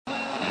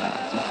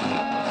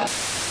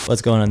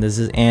What's going on? This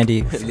is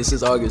Andy. This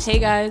is August. Hey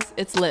guys,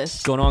 it's Liz.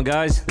 What's going on,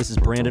 guys? This is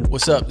Brandon.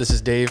 What's up? This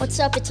is Dave. What's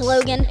up? It's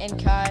Logan. And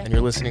Kai. And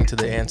you're listening to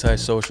the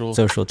Antisocial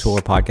Social Tour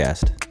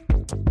Podcast.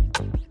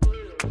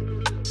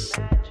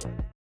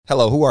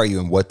 Hello, who are you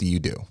and what do you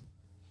do?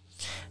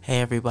 Hey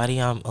everybody,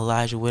 I'm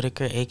Elijah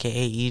Whitaker,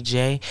 aka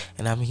EJ,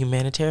 and I'm a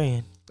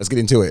humanitarian. Let's get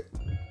into it.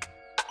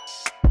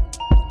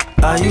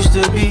 I used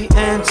to be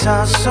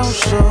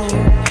antisocial,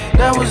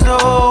 that was the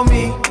old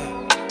me.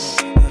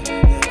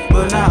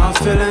 But now I'm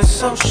feeling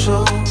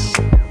social,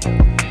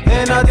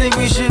 and I think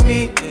we should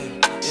meet.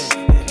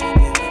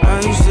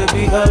 I used to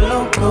be a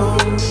local,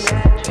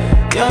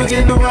 young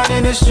kid to run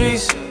in the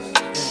streets.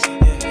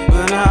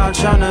 But now I'm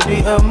tryna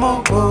be a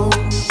mogul.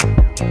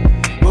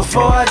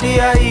 Before I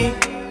D.I.E.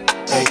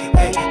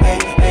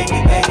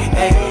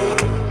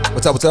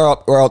 What's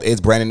up, world? It's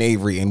Brandon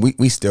Avery, and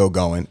we still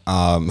going.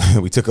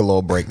 We took a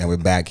little break, now we're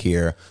back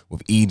here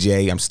with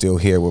EJ. I'm still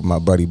here with my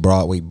buddy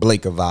Broadway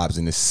Blake of Vibes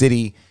in the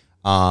City.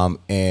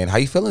 And how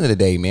you feeling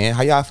today, man?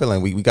 How y'all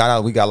feeling? We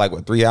got like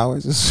what, 3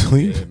 hours of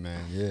sleep? Yeah,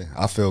 man. Yeah,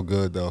 I feel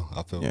good though.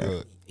 I feel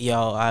good.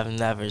 Yo, I've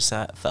never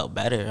felt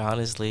better,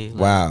 honestly. Like,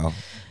 Wow.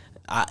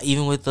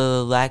 Even with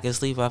the lack of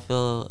sleep, I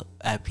feel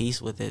at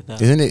peace with it, though.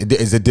 Isn't it?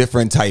 It's a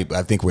different type.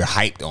 I think we're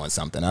hyped on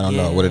something. I don't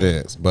know what it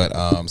is, but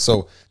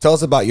so tell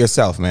us about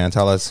yourself, man.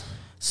 Tell us.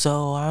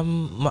 So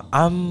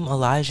I'm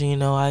Elijah. You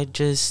know, I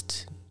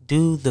just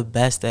do the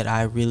best that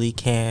I really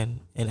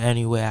can in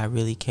any way I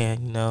really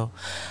can. You know,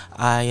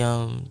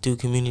 I do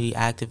community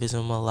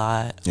activism a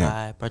lot. Yeah.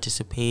 I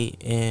participate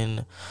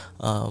in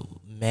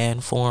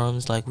man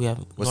forums, like we have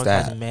What's North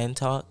that? Carolina Man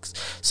Talks.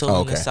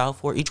 So in the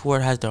South Ward, each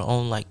ward has their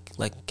own like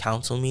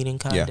council meeting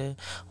kind of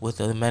with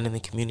the men in the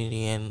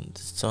community, and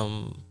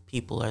some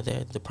people are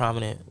there. The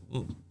prominent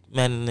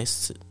men in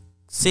this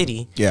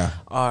city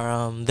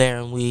are there,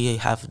 and we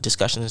have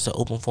discussions. It's an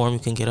open forum. You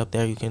can get up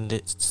there. You can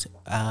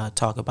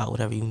talk about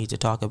whatever you need to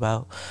talk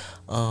about,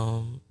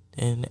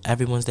 and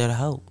everyone's there to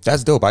help.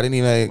 That's dope. I didn't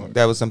even know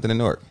that was something in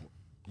Newark.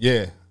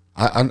 Yeah,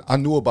 I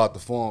knew about the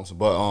forums,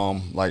 but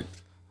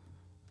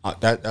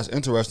that's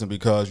interesting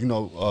because, you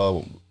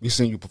know, we've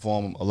seen you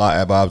perform a lot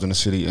at Vibes in the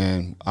City,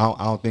 and I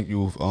don't think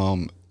you've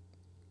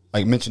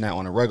mentioned that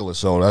on a regular.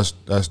 So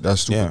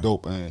that's super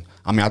dope, and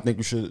I mean, I think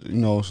you should, you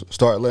know,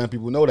 start letting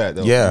people know that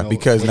though. Yeah, you know,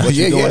 because what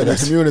you doing in the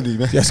community,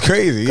 man. That's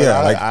crazy.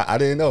 Yeah, I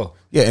didn't know.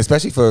 Yeah,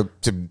 especially for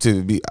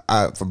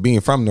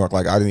being from Newark,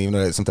 like I didn't even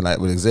know that something like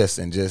would exist,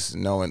 and just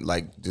knowing,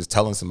 like, just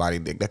telling somebody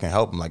that can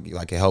help them,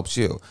 like it helps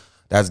you.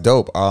 That's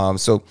dope.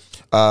 So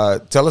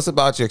tell us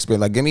about your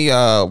experience. Like, give me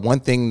one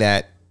thing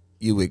that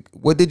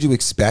what did you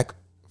expect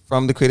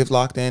from the Creative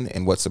Locked-In,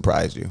 and what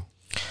surprised you?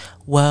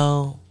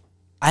 Well,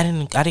 I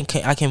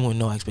came with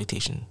no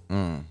expectation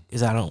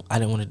because I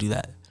didn't want to do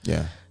that.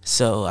 Yeah.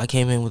 So I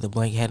came in with a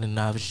blank head, and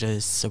I was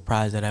just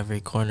surprised at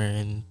every corner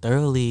and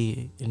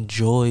thoroughly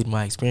enjoyed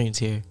my experience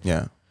here.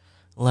 Yeah.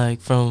 Like,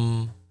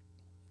 from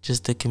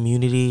just the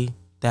community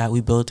that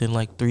we built in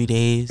like 3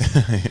 days.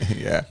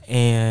 Yeah.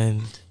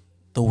 And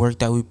the work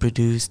that we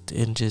produced,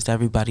 and just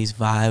everybody's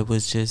vibe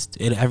was just,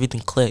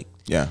 everything clicked.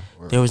 Yeah.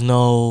 There was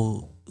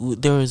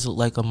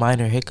like a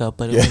minor hiccup,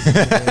 but it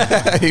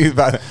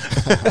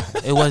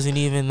wasn't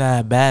even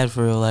that bad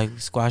for real. Like,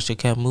 Squash it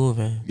kept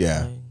moving.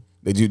 Yeah.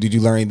 Like, Did you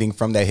learn anything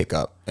from that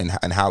hiccup and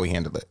how we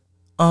handled it?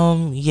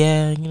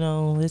 Yeah, you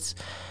know, it's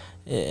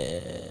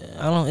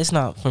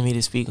not for me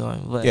to speak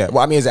on, but yeah.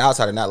 Well, I mean, as an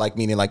outsider, not like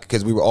meaning like,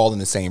 because we were all in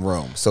the same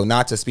room, so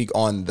not to speak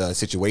on the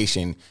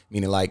situation,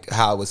 meaning like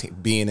how it was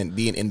being in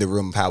the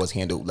room, how it was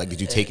handled. Like, did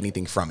you take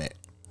anything from it?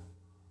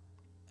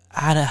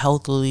 How to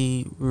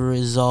healthily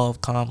resolve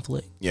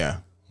conflict. Yeah.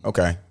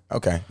 Okay.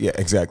 Yeah.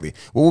 Exactly.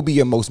 What will be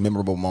your most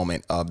memorable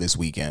moment of this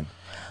weekend?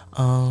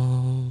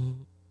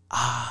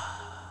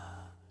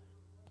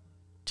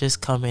 Just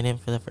coming in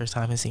for the first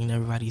time and seeing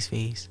everybody's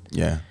face.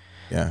 Yeah.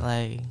 Yeah.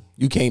 Like,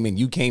 you came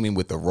in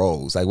with the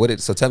roles. Like,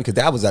 so tell me, because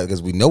that was like,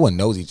 because no one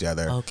knows each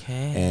other.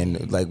 Okay.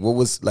 And like, what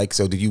was like,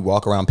 so did you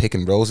walk around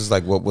picking roses?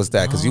 Like, what was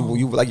that? Because you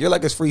like, you're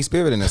like a free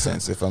spirit in a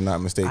sense, if I'm not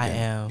mistaken. I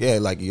am. Yeah.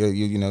 Like you're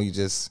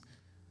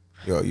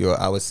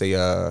I would say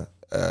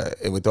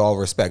with all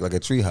respect, like a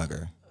tree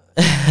hugger.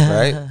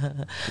 Right?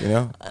 You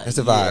know, that's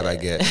the vibe I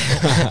get.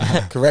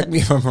 Correct me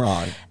if I'm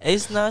wrong.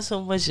 It's not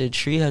so much a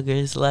tree hugger;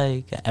 it's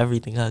like an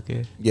everything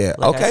hugger. Yeah.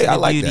 Like, okay. I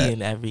like beauty that.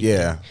 in everything.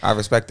 Yeah, I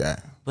respect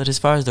that. But as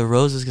far as the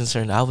rose is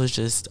concerned, I was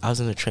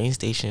in the train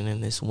station,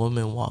 and this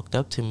woman walked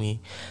up to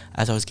me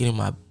as I was getting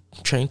my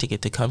train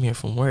ticket to come here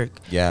from work.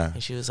 Yeah.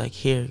 And she was like,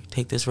 "Here,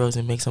 take this rose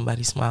and make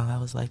somebody smile." I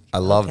was like, I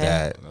love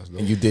that.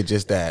 And you did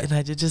just that. And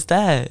I did just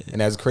that.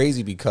 And that's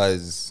crazy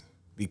because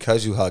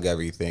you hug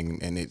everything,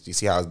 and you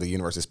see how the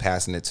universe is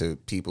passing it to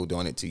people,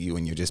 doing it to you,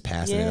 and you're just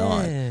passing it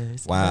on.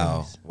 Wow.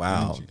 Nice.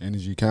 Wow.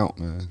 Energy count,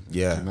 man.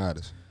 Yeah. It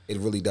matters. It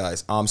really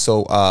does.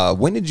 So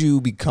when did you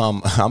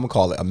become, I'm gonna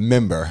call it, a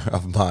member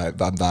of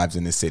Vibes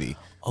in the City?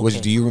 Okay.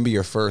 Do you remember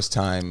your first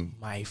time?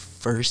 My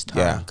first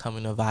time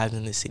coming to Vibes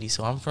in the City.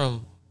 So I'm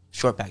from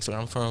short backstory.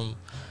 I'm from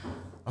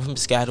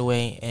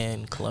Piscataway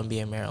and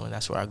Columbia, Maryland.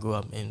 That's where I grew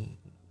up, in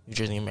New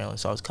Jersey and Maryland.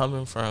 So I was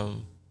coming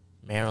from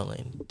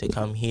Maryland to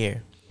come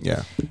here.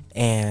 Yeah.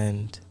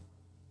 And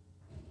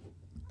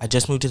I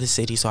just moved to the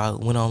city, so I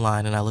went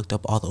online and I looked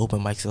up all the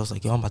open mics. I was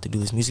like, yo, I'm about to do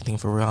this music thing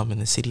for real. I'm in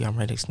the city. I'm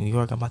right next to New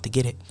York. I'm about to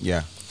get it.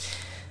 Yeah.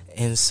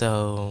 And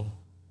so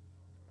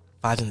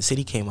Vibes in the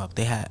City came up.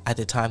 At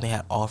the time, they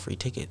had all free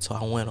tickets. So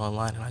I went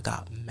online and I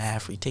got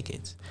mad free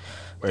tickets.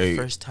 Wait. The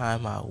first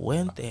time I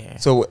went there.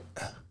 So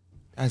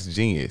that's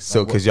genius.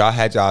 So because y'all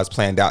had y'all's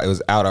planned out, it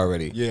was out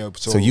already. Yeah.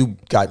 So you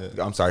got.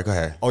 Yeah. I'm sorry. Go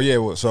ahead. Oh yeah.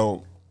 Well,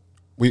 so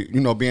we,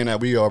 being that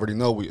we already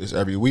know it's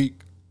every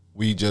week,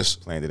 we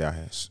just planned it out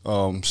here.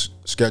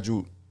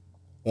 Scheduled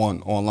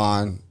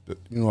online.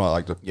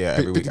 Like the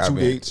every week 52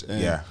 dates.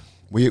 And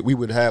we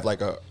would have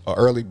like a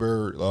early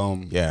bird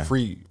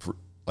free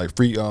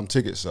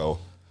tickets. So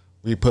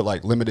we put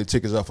like limited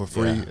tickets up for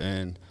free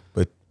and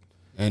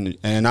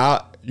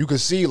you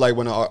could see like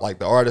when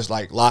the artists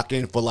like lock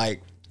in for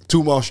like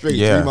 2 months straight,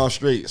 3 months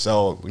straight.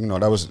 So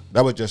that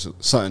was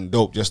just something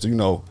dope just to get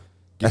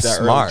that's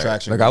that smart. early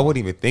traction. Like I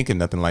wouldn't even think of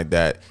nothing like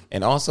that.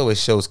 And also it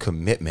shows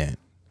commitment.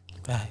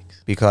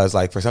 Facts. Because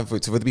like for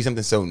it to be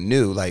something so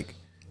new, like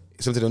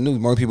something new,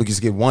 more people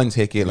just get one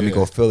ticket. Let me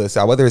go fill this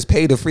out. Whether it's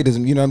paid or free,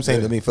 doesn't what I'm saying?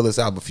 Yeah. Let me fill this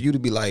out. But for you to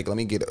be like, I'm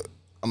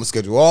gonna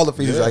schedule all the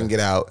free tickets I can get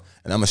out,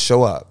 and I'm gonna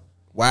show up.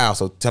 Wow.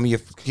 So tell me,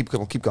 keep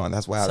going.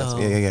 That's wow. So,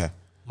 That's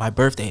my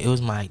birthday. It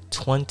was my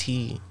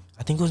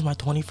I think it was my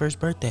 21st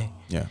birthday.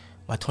 Yeah.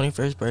 My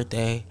 21st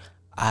birthday.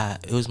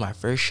 It was my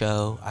first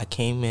show. I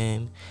came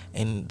in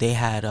and they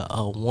had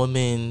a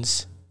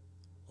women's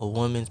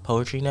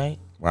poetry night.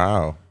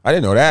 Wow. I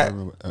didn't know that.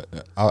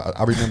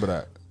 I remember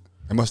that.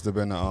 It must have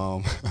been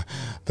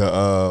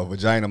the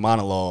vagina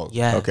monologue.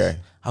 Yeah. Okay.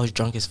 I was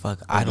drunk as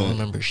fuck. I don't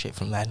remember shit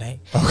from that night.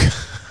 Okay.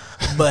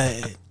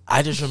 But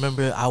I just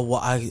remember I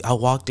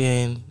walked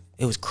in.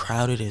 It was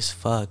crowded as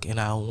fuck, and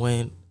I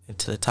went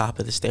to the top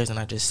of the stairs and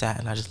I just sat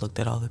and I just looked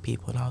at all the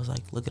people and I was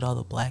like, look at all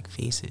the black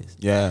faces.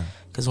 Yeah.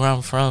 Because where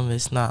I'm from,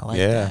 it's not like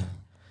that.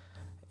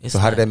 So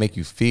how did that make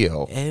you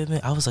feel?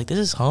 I was like, this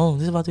is home.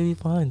 This is about to be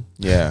fun.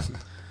 Yeah.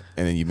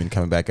 And then you've been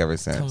coming back ever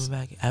since.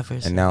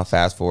 And now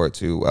fast forward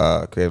to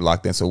Creative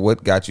Locked In. So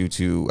what got you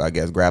to, I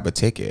guess, grab a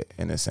ticket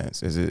in a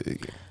sense? Is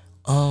it?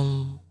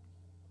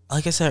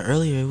 Like I said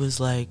earlier, it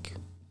was like,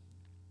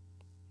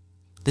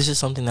 this is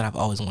something that I've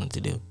always wanted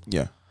to do.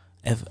 Yeah.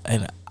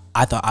 And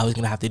I thought I was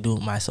going to have to do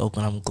it myself,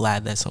 but I'm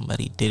glad that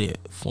somebody did it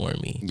for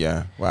me.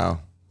 Yeah.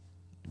 Wow.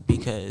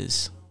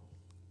 Because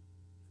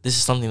this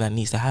is something that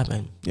needs to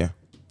happen. Yeah.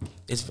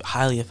 It's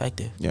highly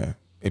effective. Yeah.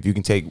 If you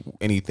can take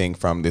anything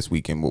from this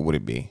weekend, what would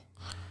it be?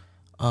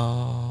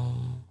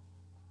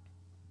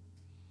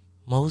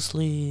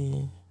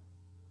 Mostly,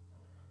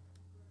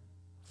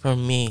 for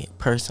me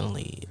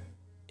personally,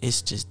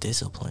 it's just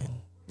discipline.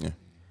 Yeah.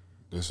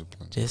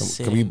 Discipline.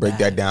 Can we break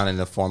that down in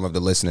the form of the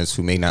listeners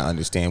who may not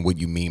understand what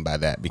you mean by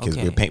that? Because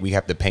we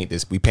have to paint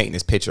this. We paint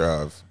this picture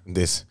of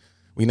this.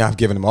 We're not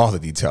giving them all the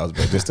details,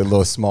 but just a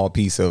little small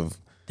piece of.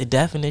 The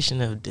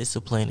definition of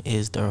discipline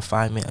is the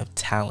refinement of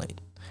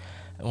talent.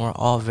 And we're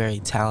all very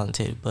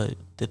talented, but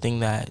the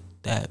thing that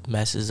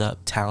messes up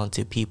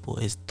talented people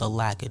is the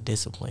lack of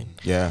discipline.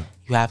 Yeah.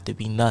 You have to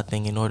be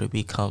nothing in order to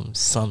become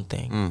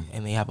something.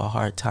 And they have a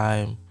hard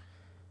time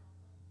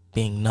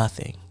being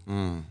nothing.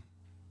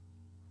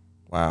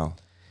 Wow.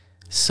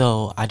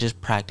 So I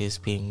just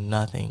practiced being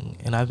nothing.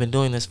 And I've been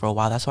doing this for a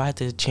while. That's why I had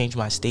to change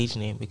my stage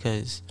name,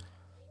 because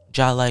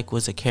Ja Like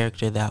was a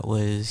character that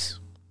was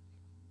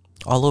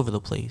all over the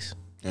place.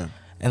 Yeah.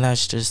 And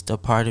that's just a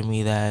part of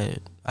me that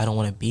I don't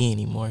want to be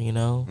anymore,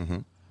 Mm-hmm.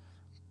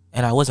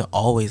 And I wasn't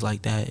always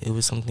like that. It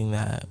was something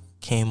that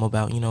came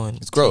about, in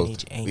it's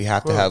growth. We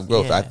have to have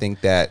growth. Yeah. I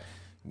think that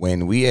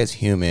when we as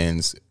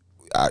humans,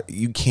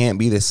 you can't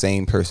be the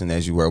same person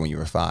as you were when you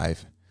were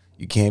 5.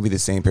 You can't be the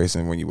same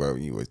person when you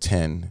were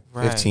 10,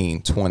 right.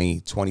 15,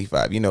 20,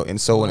 25, and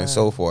so on and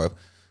so forth.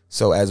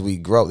 So as we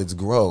grow, it's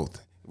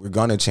growth. We're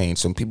going to change.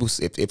 Some people,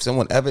 if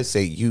someone ever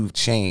say you've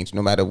changed,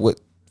 no matter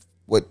what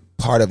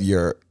part of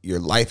your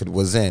life it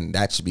was in,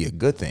 that should be a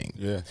good thing.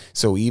 Yeah.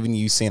 So even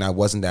you saying I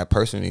wasn't that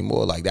person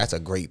anymore, like that's a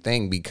great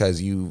thing,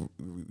 because you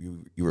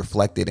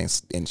reflected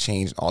and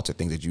changed, altered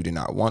things that you did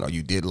not want, or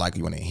you did like,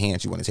 you want to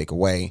enhance, you want to take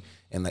away,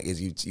 and like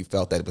you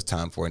felt that it was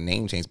time for a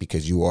name change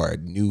because you are a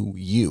new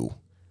you.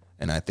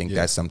 And I think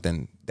that's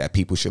something that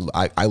people should.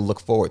 I look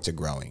forward to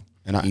growing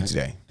each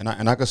day. And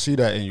I can see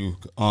that in you.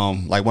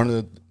 Like one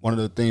of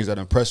the things that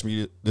impressed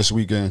me this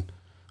weekend,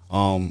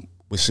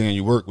 with seeing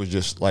you work was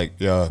just like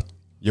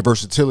your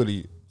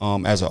versatility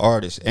as an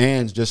artist,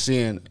 and just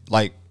seeing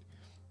like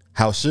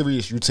how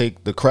serious you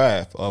take the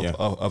craft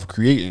of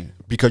creating.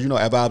 Because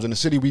at Vibes in the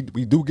City, we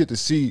do get to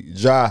see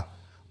Ja,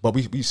 but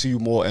we see you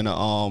more in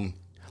a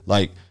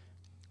like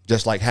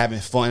just like having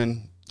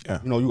fun. Yeah.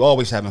 You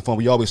always having fun.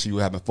 We always see you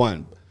having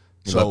fun.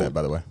 We love that,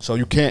 by the way. So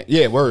you can't,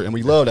 word, and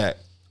we love that.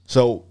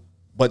 So,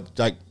 but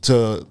like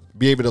to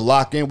be able to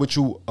lock in with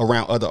you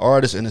around other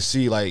artists and to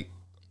see like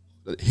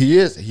he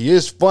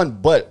is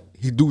fun, but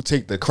he do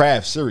take the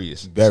craft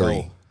serious.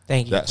 Very.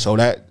 Thank you.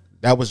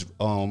 That was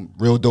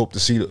real dope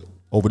to see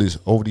over these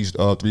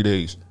 3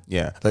 days.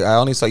 Yeah, like I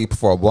only saw you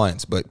perform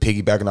once, but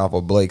piggybacking off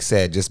what Blake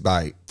said, just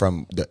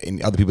from and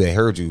other people that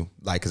heard you,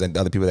 like because the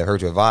other people that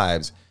heard your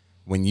vibes,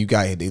 when you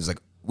got it was like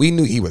we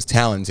knew he was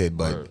talented,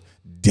 but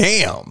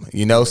damn,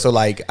 So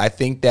like I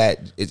think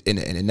that in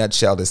a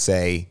nutshell to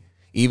say,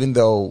 even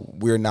though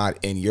we're not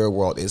in your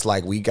world, it's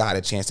like we got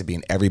a chance to be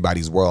in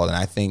everybody's world, and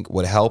I think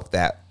what helped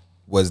that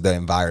was the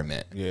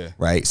environment. Yeah.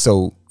 Right.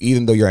 So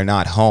even though you're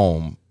not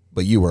home,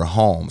 but you were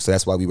home, so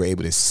that's why we were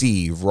able to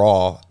see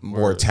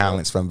more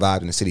talents from Vibe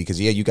in the City. Because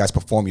you guys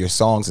perform your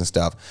songs and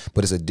stuff,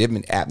 but it's a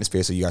different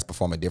atmosphere, so you guys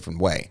perform a different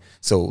way.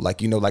 So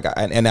like in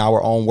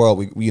our own world,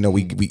 we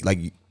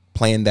like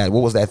playing that.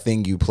 What was that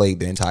thing you played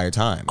the entire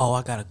time? Oh,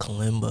 I got a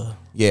kalimba.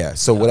 Yeah.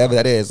 So whatever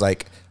that is,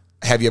 like,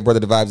 have you ever brother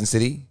the Vibes in the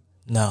City?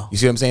 No. You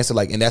see what I'm saying? So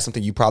like, and that's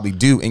something you probably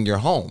do in your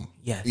home.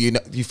 Yes.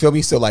 You feel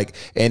me? So like,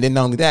 and then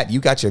not only that,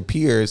 you got your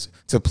peers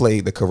to play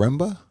the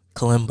kalimba.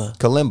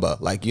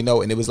 Kalimba, like,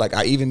 and it was like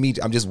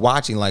I'm just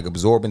watching, like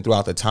absorbing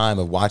throughout the time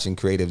of watching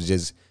creatives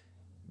just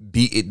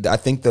I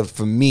think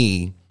for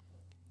me,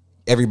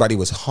 everybody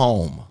was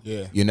home.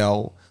 Yeah.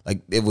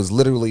 Like it was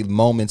literally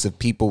moments of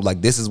people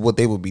like this is what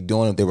they would be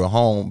doing if they were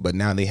home, but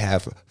now they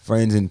have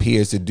friends and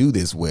peers to do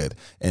this with.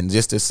 And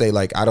just to say,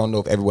 like, I don't know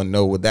if everyone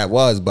know what that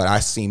was, but I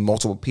seen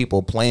multiple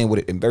people playing with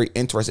it and very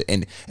interested.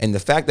 And the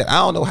fact that I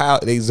don't know how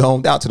they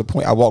zoned out to the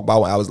point I walked by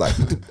one, I was like,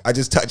 I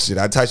just touched it.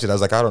 I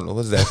was like, I don't know,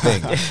 what's that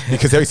thing?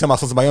 Because every time I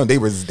saw somebody on,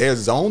 they're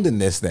zoned in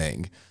this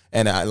thing.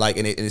 And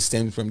it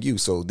stems from you.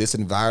 So this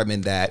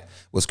environment that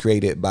was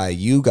created by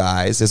you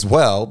guys as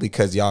well,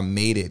 because y'all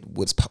made it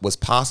was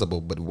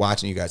possible. But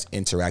watching you guys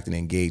interact and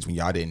engage when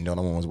y'all didn't know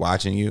no one was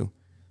watching you,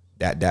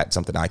 that's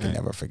something I can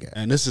never forget.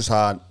 And this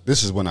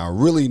is when I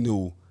really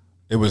knew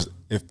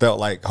it felt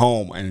like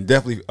home, and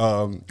definitely,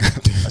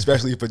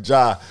 especially for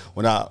Ja,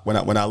 when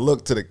I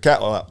looked to the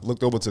couch, I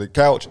looked over to the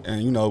couch,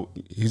 and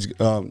he's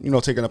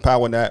taking a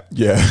power nap.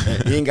 Yeah,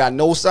 and he ain't got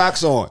no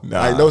socks on,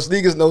 nah. like no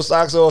sneakers, no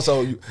socks on.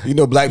 So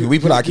black people, we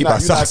put our keep our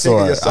socks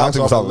on. Your socks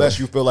off unless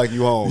you feel like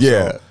you home.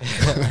 Yeah,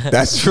 so.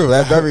 That's true.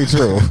 That's very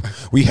true.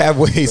 We have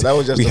ways.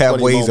 So we have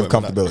ways of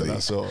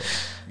comfortability.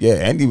 Yeah,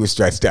 Andy was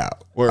stretched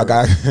out. He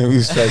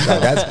was stretched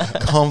out.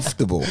 That's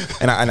comfortable,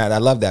 and I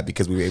love that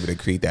because we were able to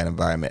create that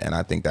environment, and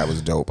I think that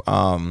was dope.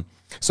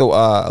 So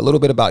a little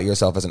bit about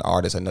yourself as an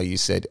artist. I know you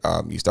said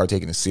you started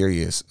taking it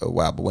serious a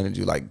while, but when did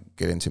you like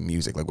get into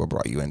music? Like, what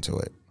brought you into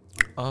it?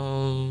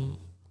 Come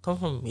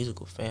from a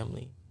musical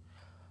family,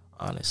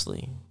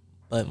 honestly,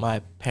 but my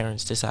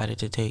parents decided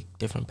to take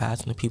different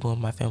paths, and the people in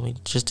my family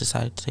just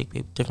decided to take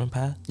a different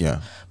path.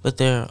 Yeah. But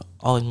they're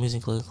always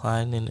musically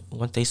inclined, and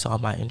once they saw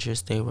my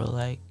interest, they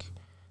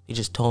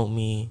just told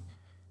me,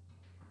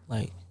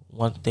 like,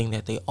 one thing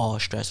that they all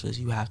stressed was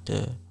you have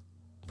to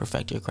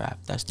perfect your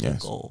craft. That's the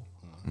goal.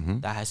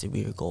 Mm-hmm. That has to be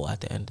your goal at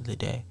the end of the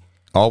day.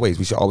 Always.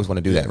 We should always want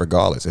to do that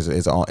regardless. It's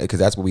because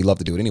that's what we love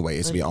to do it anyway.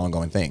 It's to be an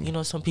ongoing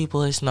thing. Some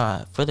people it's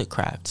not for the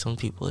craft. Some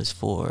people it's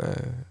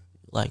for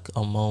like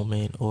a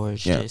moment, or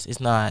it's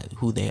not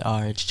who they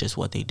are, it's just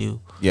what they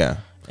do. Yeah.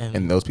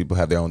 And those people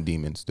have their own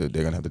demons that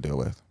they're gonna have to deal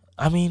with.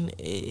 I mean,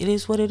 it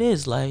is what it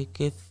is. Like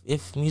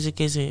if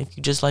music isn't, if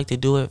you just like to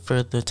do it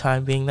for the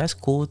time being, that's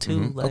cool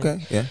too. Mm-hmm. Like,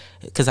 okay, yeah.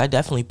 Because I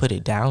definitely put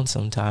it down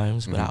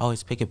sometimes, but I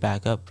always pick it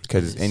back up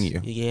because it's in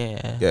you.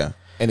 Yeah. Yeah.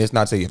 And it's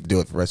not to say you have to do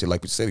it for the rest of your life.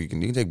 But you said you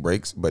can take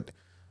breaks, but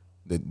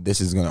this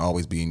is going to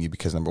always be in you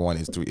because number one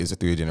is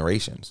through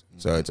generations,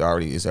 so it's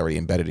already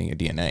embedded in your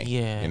DNA.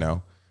 Yeah.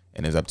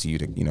 And it's up to you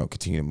to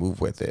continue to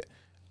move with it.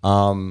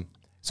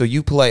 So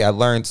you play. I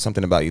learned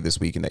something about you this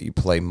week, and that you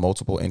play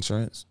multiple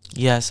instruments.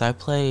 Yes, I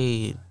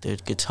play the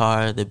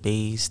guitar, the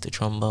bass, the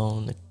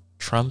trombone, the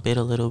trumpet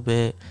a little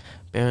bit,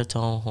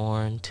 baritone,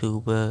 horn,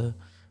 tuba,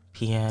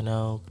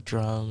 piano,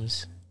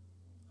 drums.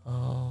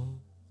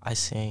 I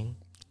sing.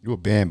 You a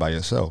band by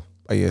yourself?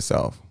 By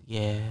yourself?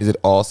 Yeah. Is it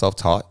all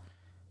self-taught?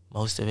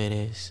 Most of it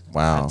is.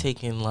 Wow.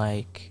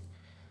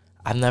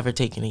 I've never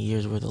taken a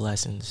year's worth of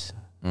lessons.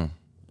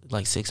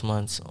 Like 6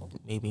 months,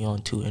 maybe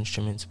on 2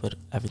 instruments, but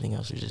everything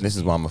else is just. This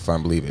is why I'm a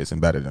firm believer it's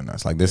embedded in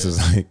us. Like this is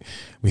like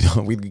we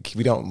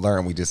don't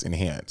learn, we just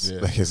enhance.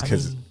 Yeah. Like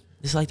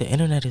it's like the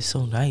internet is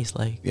so nice,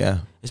 like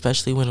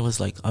especially when it was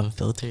like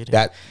unfiltered.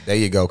 There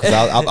you go.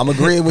 Because I'm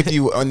agreeing with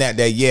you on that.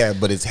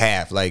 But it's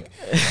half. Like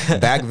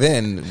back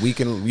then, you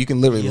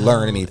can literally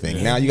learn anything.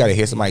 Yeah. Now you got to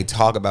hear somebody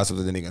talk about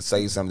something, then they're gonna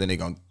say something, then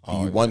they're gonna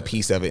give you one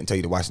piece of it and tell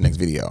you to watch the next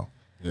video.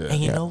 Yeah.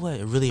 And you know what?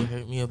 It really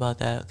hurt me about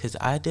that because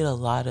I did a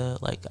lot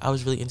of I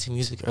was really into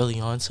music early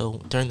on. So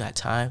during that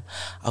time,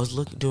 I was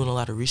doing a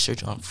lot of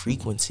research on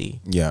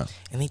frequency. Yeah.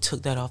 And they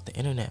took that off the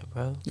internet,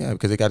 bro. Yeah,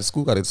 because they got the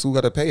school got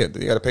to pay it.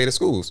 They got to pay the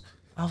schools.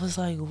 I was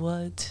like,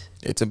 what?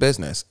 It's a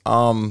business.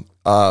 What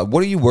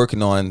are you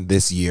working on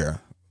this year?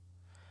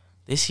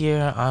 This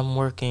year, I'm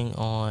working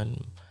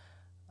on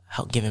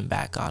giving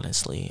back.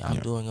 Honestly,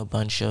 I'm doing a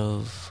bunch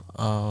of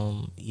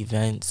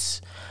events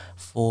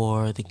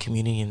for the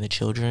community and the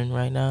children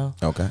right now.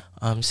 Okay.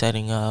 I'm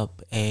setting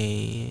up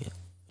a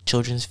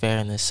children's fair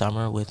in the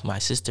summer with my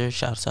sister.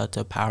 Shouts out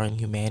to Power and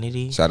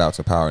Humanity. Shout out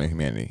to Power and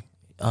Humanity.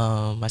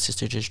 My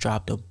sister just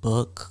dropped a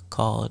book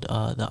called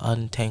The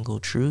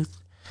Untangled Truth.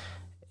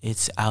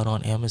 It's out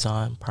on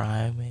Amazon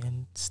Prime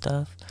and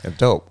stuff. That's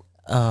dope.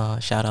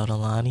 Shout out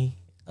Alani.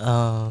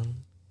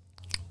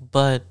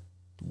 But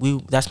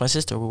that's my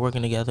sister. We're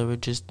working together. We're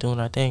just doing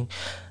our thing.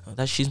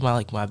 She's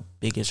my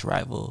biggest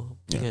rival,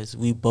 because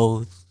we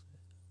both,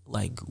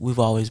 we've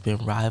always been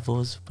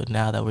rivals, but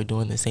now that we're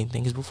doing the same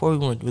thing, because before we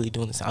weren't really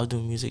doing this. I was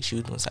doing music, she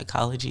was doing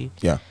psychology.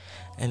 Yeah.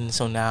 And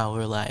so now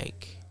we're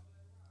like,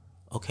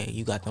 okay,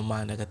 you got the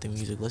mind, I got the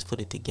music. Let's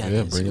put it together.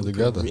 Yeah, bring it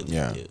together.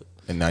 Really do.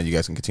 And now you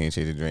guys can continue to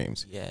chase your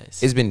dreams.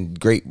 Yes. It's been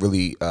great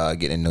really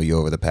getting to know you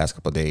over the past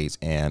couple of days.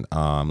 And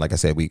like I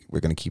said, we're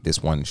going to keep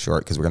this one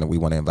short because we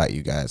want to invite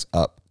you guys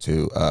up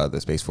to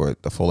the space for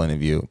the full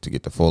interview to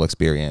get the full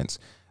experience.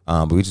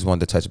 But we just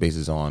wanted to touch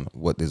bases on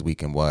what this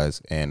weekend was.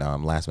 And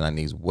last but not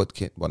least,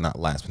 not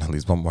last but not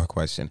least, one more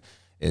question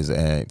is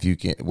if you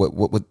can,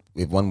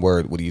 if one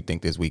word, what do you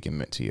think this weekend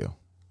meant to you?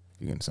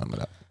 You can sum it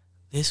up.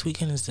 This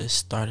weekend is the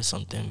start of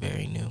something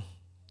very new.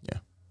 Yeah.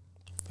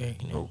 Very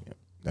new. Oh, yeah.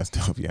 That's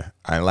dope, yeah.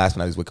 And last but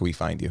not least, where can we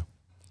find you?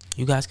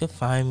 You guys can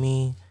find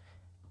me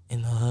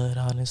in the hood,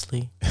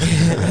 honestly.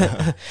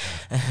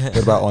 What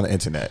about on the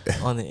internet?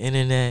 On the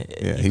internet.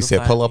 Yeah, he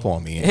said pull up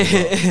on me.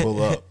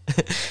 Pull up.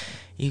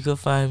 You can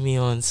find me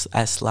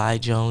at Sly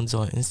Jones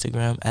on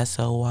Instagram,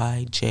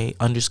 SLYJ_JONES.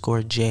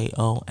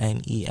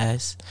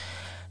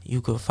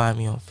 You can find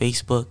me on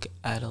Facebook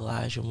at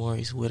Elijah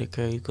Maurice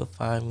Whitaker. You can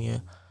find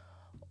me.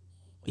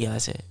 Yeah,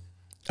 that's it.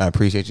 I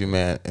appreciate you,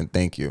 man, and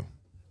thank you.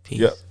 Peace.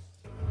 Yep.